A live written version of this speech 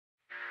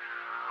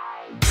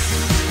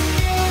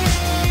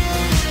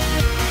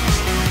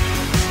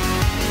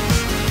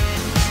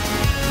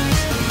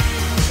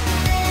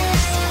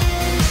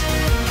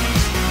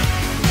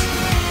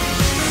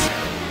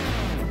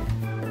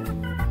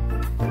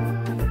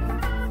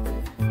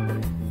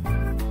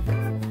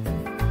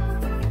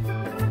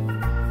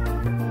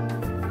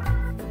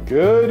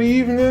Good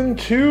evening,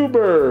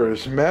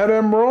 tubers. Matt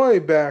M.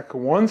 Roy back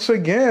once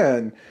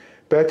again.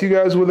 Back to you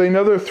guys with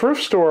another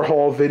thrift store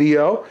haul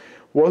video.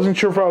 Wasn't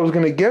sure if I was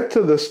going to get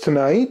to this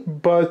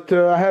tonight, but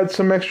I had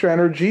some extra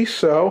energy,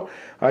 so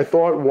I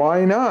thought,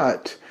 why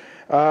not?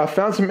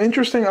 Found some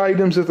interesting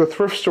items at the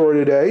thrift store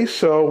today,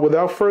 so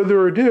without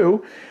further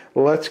ado,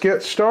 let's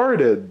get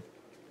started.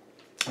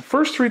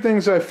 First three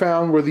things I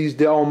found were these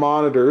Dell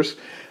monitors.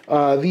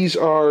 These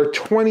are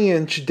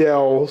 20-inch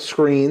Dell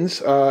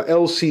screens,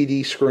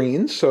 LCD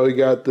screens. So you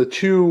got the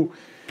two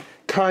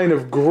kind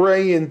of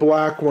gray and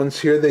black ones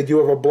here. They do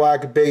have a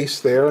black base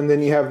there, and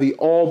then you have the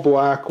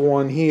all-black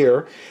one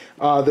here.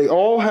 They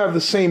all have the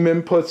same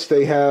inputs.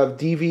 They have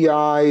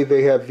DVI,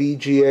 they have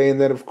VGA,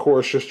 and then of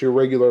course just your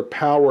regular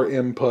power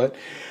input.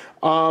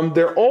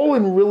 They're all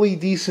in really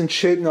decent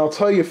shape, and I'll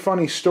tell you a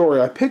funny story.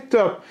 I picked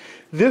up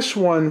this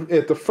one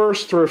at the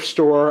first thrift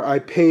store. I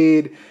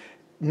paid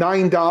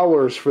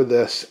 $9 for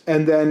this,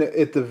 and then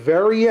at the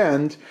very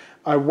end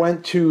I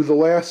went to the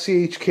last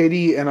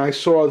CHKD and I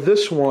saw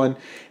this one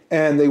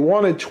and they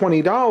wanted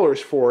 $20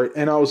 for it,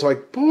 and I was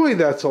like, boy,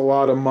 that's a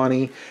lot of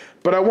money,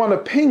 but I want to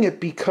ping it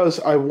because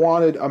I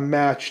wanted a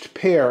matched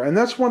pair. And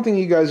that's one thing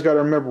you guys got to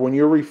remember when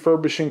you're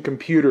refurbishing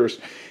computers.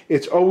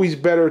 It's always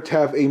better to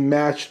have a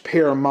matched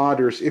pair of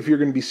monitors if you're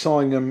going to be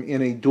selling them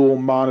in a dual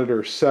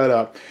monitor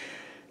setup.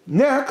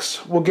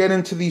 Next, we'll get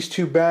into these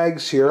two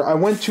bags here. I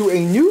went to a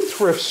new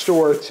thrift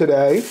store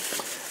today,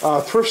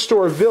 Thrift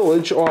Store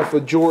Village off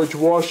of George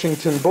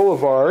Washington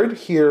Boulevard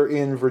here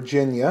in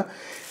Virginia.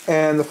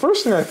 And the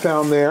first thing I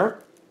found there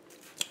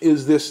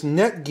is this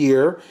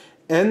Netgear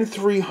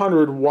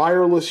N300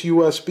 wireless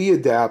USB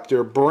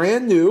adapter,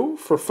 brand new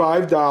for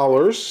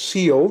 $5,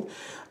 sealed.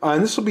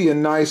 And this will be a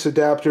nice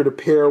adapter to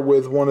pair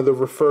with one of the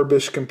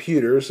refurbished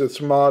computers. It's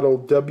model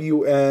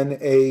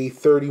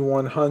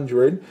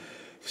WNA3100.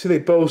 See, they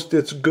boast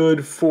it's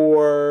good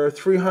for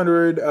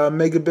 300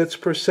 megabits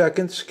per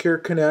second, secure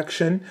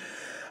connection.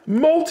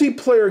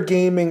 Multiplayer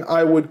gaming,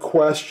 I would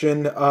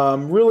question.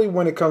 Really,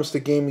 when it comes to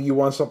gaming, you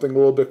want something a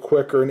little bit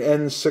quicker. An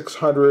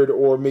N600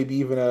 or maybe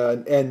even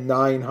an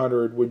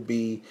N900 would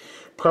be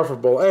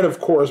preferable. And of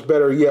course,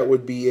 better yet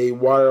would be a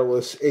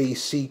wireless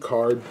AC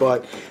card.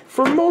 But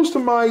for most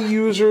of my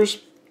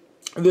users,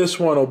 this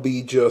one will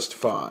be just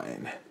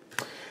fine.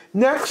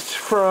 Next,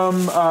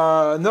 from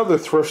another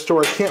thrift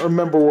store. I can't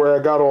remember where I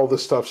got all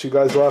this stuff, so you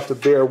guys will have to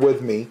bear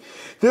with me.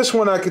 This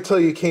one I could tell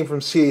you came from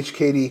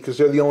CHKD because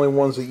they're the only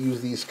ones that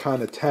use these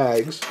kind of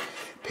tags.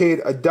 Paid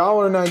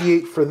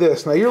 $1.98 for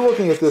this. Now you're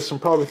looking at this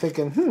and probably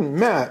thinking,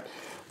 Matt,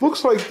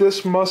 looks like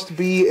this must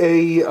be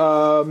a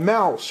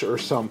mouse or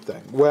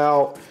something.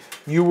 Well,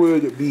 you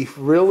would be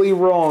really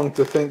wrong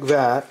to think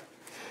that.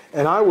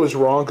 And I was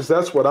wrong because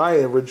that's what I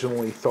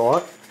originally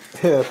thought.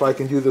 If I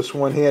can do this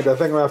one hand, I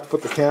think I'm going to have to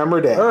put the camera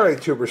down.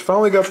 Alright, tubers,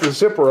 finally got the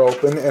zipper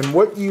open, and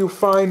what you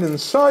find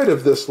inside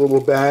of this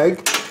little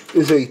bag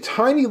is a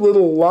tiny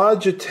little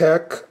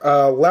Logitech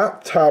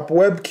laptop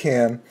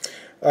webcam.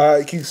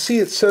 You can see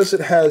it says it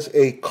has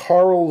a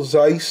Carl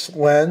Zeiss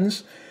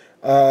lens,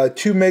 2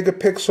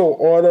 megapixel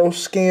auto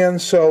scan,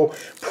 so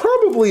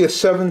probably a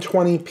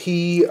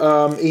 720p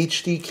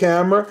HD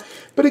camera.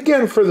 But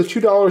again, for the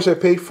 $2 I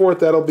paid for it,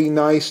 that'll be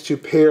nice to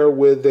pair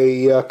with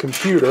a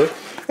computer.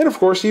 And of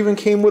course, even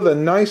came with a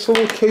nice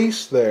little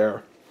case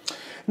there.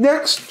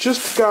 Next,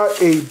 just got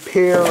a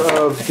pair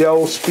of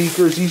Dell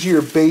speakers. These are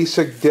your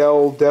basic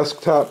Dell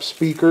desktop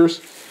speakers.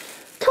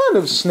 Kind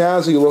of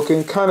snazzy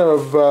looking, kind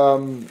of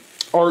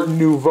Art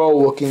Nouveau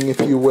looking,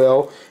 if you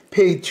will.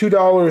 Paid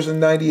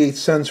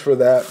 $2.98 for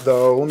that,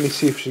 though. Let me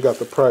see if she got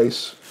the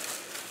price.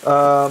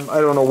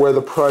 I don't know where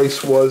the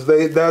price was.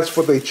 That's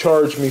what they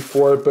charged me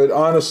for it, but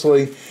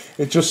honestly,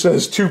 it just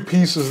says 2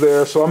 pieces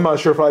there, so I'm not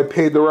sure if I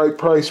paid the right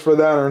price for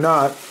that or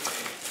not.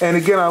 And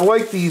again, I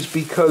like these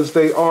because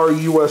they are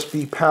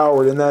USB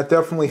powered, and that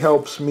definitely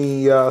helps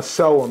me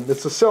sell them.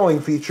 It's a selling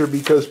feature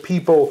because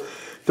people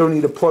don't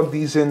need to plug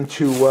these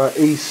into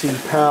AC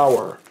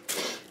power.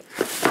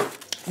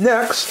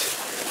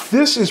 Next,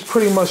 this is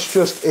pretty much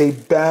just a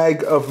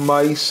bag of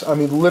mice. I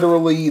mean,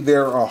 literally,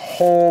 there are a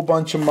whole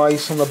bunch of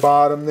mice on the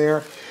bottom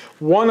there.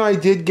 One I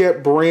did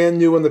get brand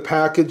new in the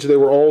package. They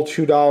were all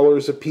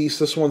 $2 a piece.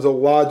 This one's a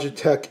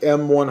Logitech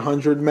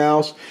M100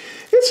 mouse.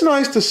 It's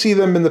nice to see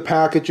them in the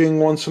packaging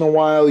once in a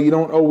while. You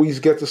don't always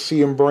get to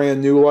see them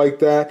brand new like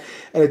that.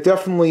 And it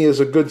definitely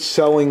is a good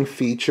selling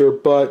feature,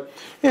 but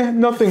yeah,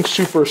 nothing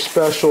super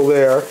special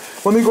there.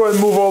 Let me go ahead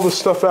and move all this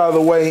stuff out of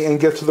the way and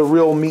get to the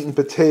real meat and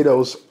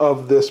potatoes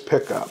of this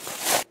pickup.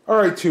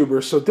 Alright,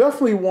 tubers, so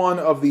definitely one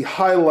of the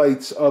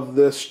highlights of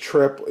this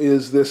trip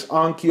is this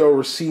Onkyo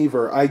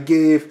receiver. I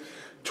gave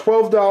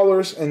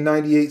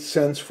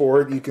 $12.98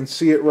 for it. You can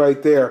see it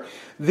right there.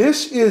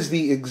 This is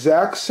the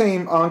exact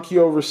same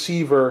Onkyo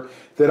receiver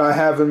that I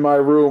have in my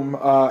room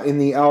in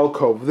the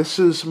alcove. This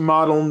is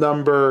model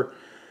number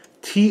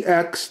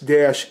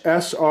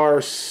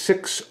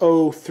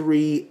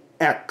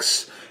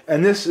TX-SR603X,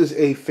 and this is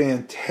a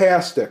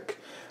fantastic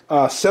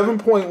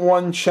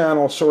 7.1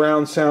 channel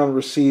surround sound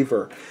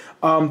receiver.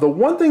 The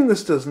one thing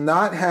this does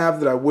not have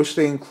that I wish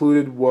they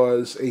included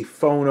was a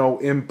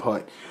phono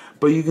input.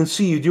 But you can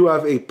see you do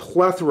have a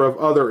plethora of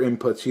other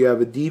inputs. You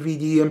have a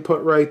DVD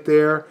input right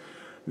there,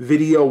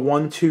 video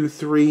 1, 2,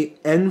 3,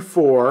 and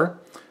 4,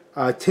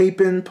 tape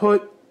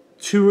input,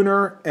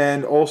 tuner,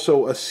 and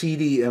also a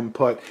CD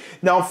input.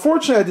 Now,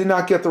 unfortunately, I did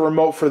not get the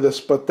remote for this,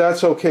 but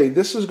that's okay.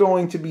 This is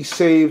going to be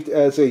saved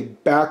as a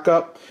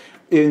backup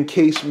in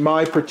case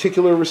my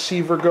particular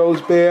receiver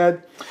goes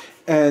bad.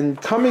 And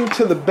coming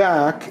to the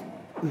back,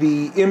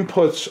 the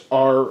inputs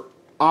are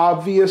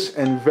obvious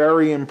and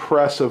very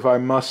impressive, I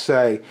must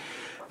say.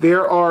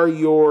 There are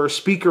your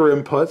speaker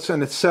inputs,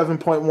 and it's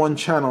 7.1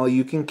 channel.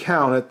 You can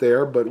count it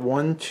there, but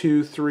 1,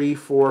 2, 3,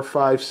 4,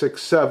 5,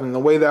 6, 7. The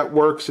way that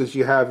works is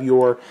you have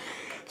your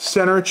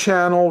center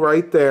channel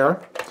right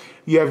there.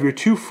 You have your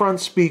 2 front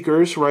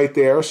speakers right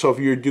there, so if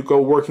you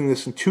go working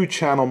this in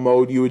 2-channel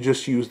mode, you would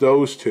just use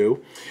those 2.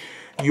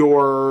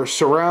 Your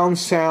surround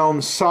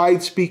sound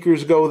side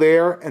speakers go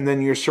there, and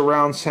then your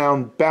surround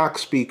sound back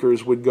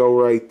speakers would go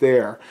right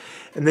there.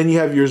 And then you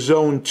have your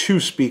zone 2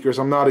 speakers.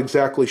 I'm not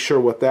exactly sure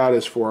what that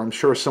is for. I'm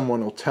sure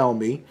someone will tell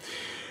me.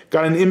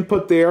 Got an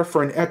input there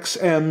for an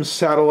XM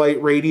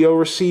satellite radio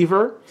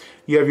receiver.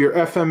 You have your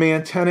FM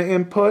antenna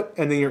input,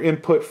 and then your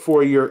input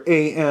for your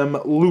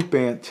AM loop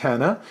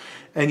antenna.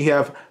 And you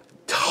have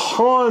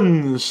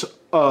tons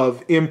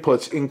of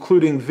inputs,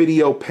 including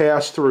video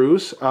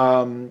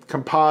pass-throughs,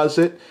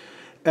 composite,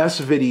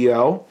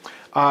 S-video.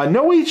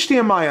 No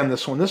HDMI on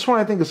this one. This one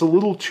I think is a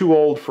little too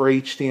old for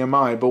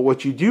HDMI, but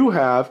what you do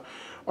have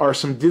are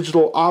some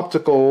digital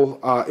optical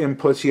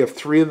inputs. You have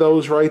 3 of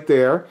those right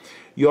there.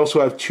 You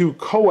also have 2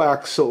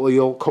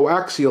 coaxial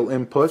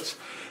inputs,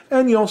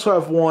 and you also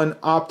have 1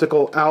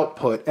 optical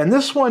output. And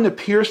this one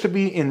appears to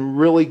be in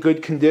really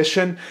good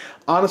condition.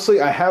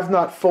 Honestly, I have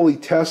not fully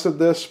tested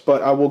this,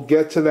 but I will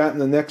get to that in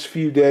the next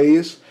few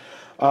days.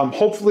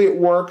 Hopefully it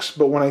works,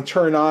 but when I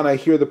turn on, I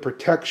hear the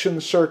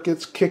protection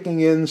circuits kicking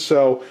in,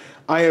 so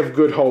I have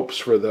good hopes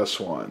for this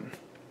one.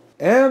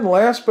 And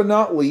last but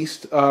not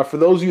least, for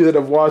those of you that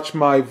have watched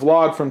my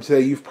vlog from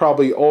today, you've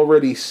probably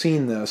already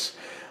seen this.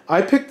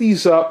 I picked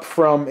these up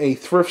from a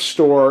thrift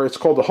store. It's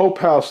called the Hope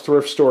House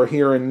Thrift Store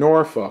here in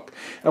Norfolk.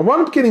 I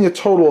wound up getting a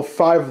total of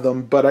 5 of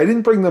them, but I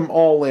didn't bring them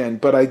all in.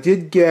 But I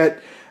did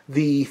get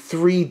the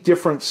 3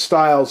 different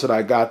styles that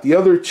I got. The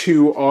other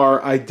 2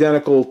 are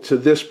identical to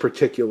this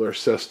particular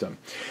system.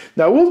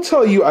 Now, I will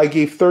tell you I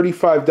gave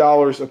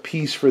 $35 a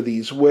piece for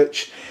these,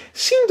 which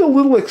seemed a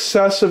little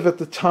excessive at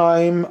the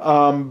time,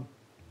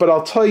 but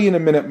I'll tell you in a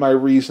minute my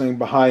reasoning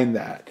behind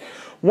that.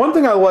 One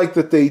thing I like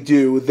that they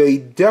do, they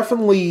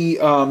definitely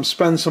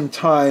spend some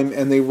time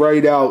and they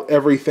write out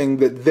everything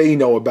that they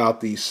know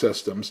about these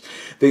systems.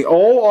 They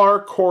all are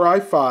Core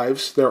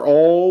i5s, they're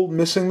all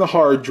missing the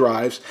hard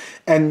drives,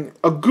 and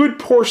a good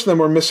portion of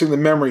them are missing the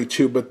memory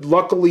too, but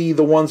luckily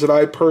the ones that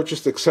I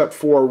purchased, except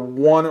for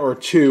 1 or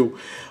 2,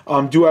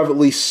 do have at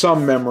least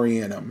some memory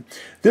in them.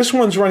 This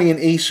one's running an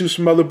Asus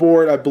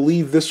motherboard. I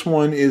believe this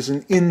one is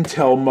an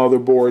Intel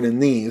motherboard in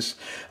these.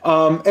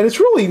 And it's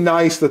really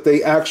nice that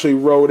they actually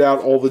wrote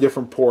out all the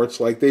different ports.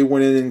 Like they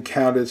went in and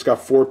counted. It's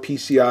got 4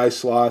 PCI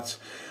slots,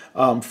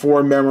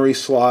 4 memory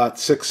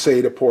slots, 6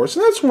 SATA ports.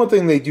 And that's one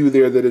thing they do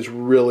there that is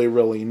really,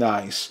 really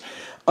nice.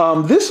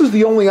 This is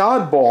the only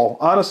oddball.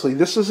 Honestly,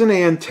 this is an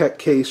Antec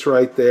case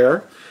right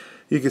there.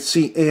 You can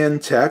see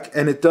Antec,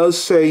 and it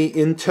does say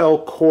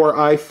Intel Core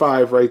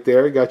i5 right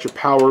there. You got your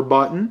power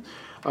button,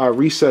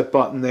 reset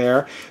button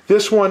there.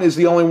 This one is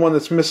the only one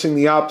that's missing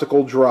the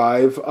optical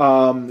drive,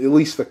 at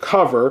least the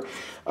cover.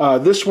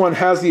 This one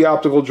has the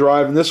optical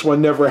drive, and this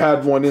one never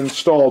had one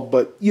installed,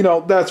 but, you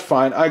know, that's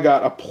fine. I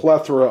got a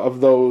plethora of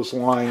those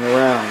lying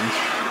around.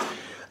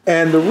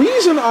 And the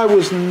reason I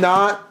was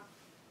not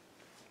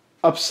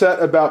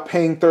upset about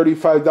paying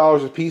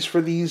 $35 a piece for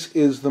these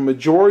is the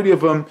majority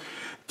of them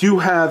do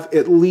have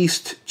at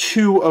least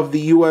 2 of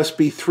the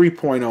USB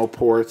 3.0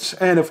 ports,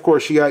 and of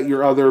course you got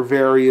your other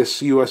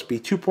various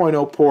USB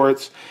 2.0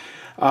 ports.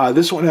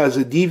 This one has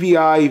a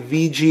DVI,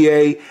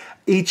 VGA,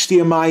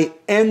 HDMI,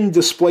 and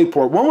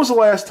DisplayPort. When was the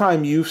last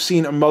time you've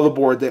seen a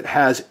motherboard that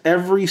has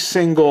every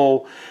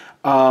single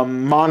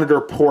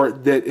monitor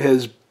port that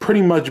has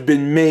pretty much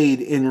been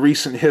made in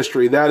recent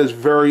history? That is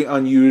very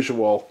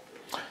unusual.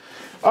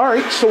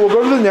 Alright, so we'll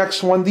go to the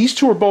next one. These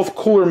 2 are both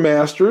Cooler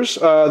Masters,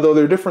 though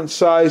they're different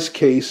size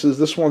cases.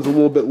 This one's a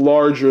little bit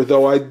larger,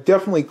 though I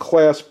definitely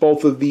class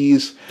both of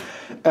these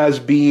as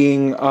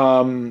being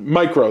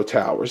micro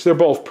towers. They're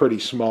both pretty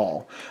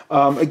small.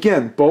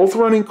 Again, both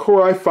running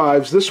Core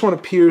i5s. This one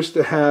appears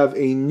to have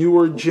a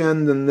newer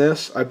gen than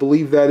this. I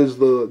believe that is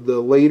the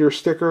later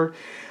sticker.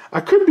 I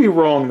could be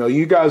wrong, though.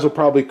 You guys will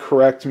probably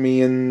correct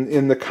me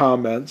in the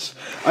comments.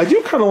 I do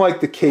kind of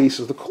like the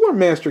cases. The Cooler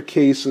Master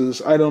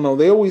cases, I don't know,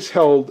 they always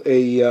held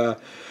a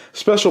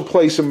special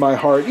place in my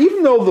heart.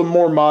 Even though the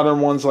more modern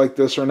ones like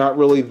this are not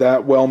really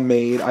that well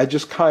made, I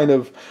just kind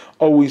of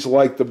always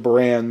like the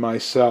brand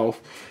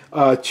myself. 2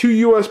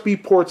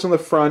 USB ports on the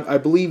front. I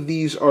believe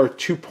these are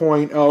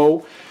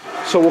 2.0.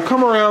 So we'll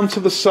come around to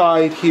the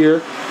side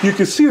here. You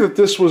can see that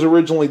this was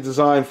originally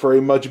designed for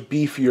a much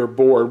beefier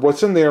board.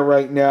 What's in there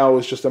right now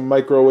is just a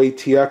micro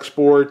ATX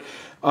board,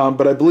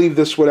 but I believe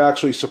this would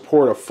actually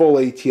support a full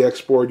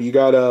ATX board. You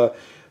got a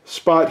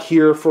spot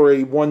here for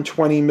a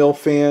 120 mil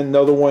fan,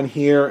 another one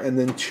here, and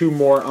then two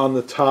more on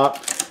the top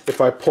if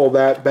I pull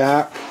that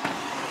back.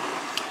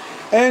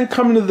 And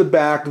coming to the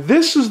back,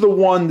 this is the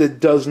one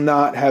that does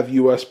not have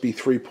USB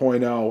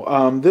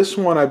 3.0. This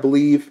one, I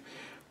believe,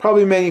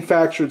 probably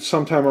manufactured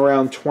sometime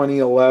around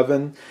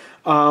 2011.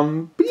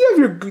 But you have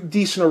your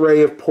decent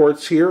array of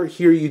ports here.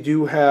 Here you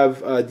do have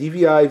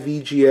DVI,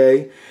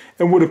 VGA,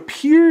 and what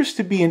appears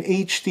to be an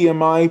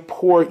HDMI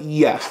port.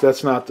 Yes,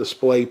 that's not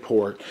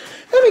DisplayPort.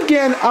 And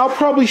again, I'll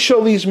probably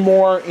show these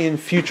more in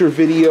future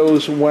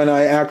videos when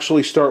I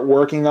actually start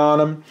working on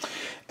them.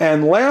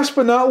 And last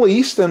but not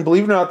least, and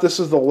believe it or not, this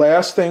is the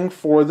last thing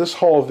for this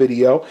haul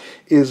video,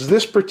 is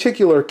this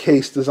particular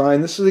case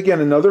design. This is, again,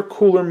 another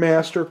Cooler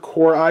Master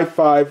Core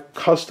i5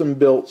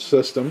 custom-built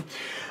system.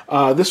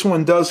 This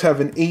one does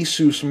have an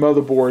Asus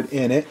motherboard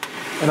in it.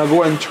 And I'll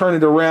go ahead and turn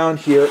it around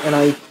here. And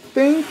I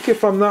think,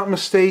 if I'm not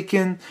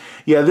mistaken,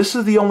 yeah, this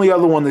is the only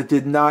other one that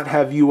did not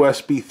have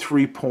USB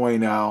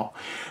 3.0.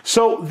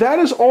 So that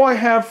is all I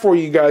have for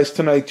you guys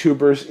tonight,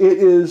 tubers. It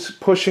is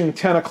pushing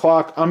 10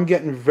 o'clock. I'm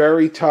getting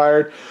very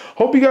tired.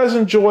 Hope you guys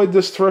enjoyed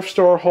this thrift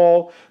store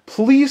haul.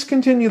 Please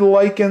continue to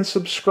like and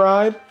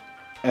subscribe.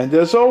 And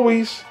as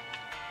always,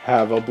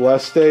 have a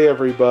blessed day,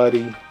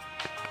 everybody.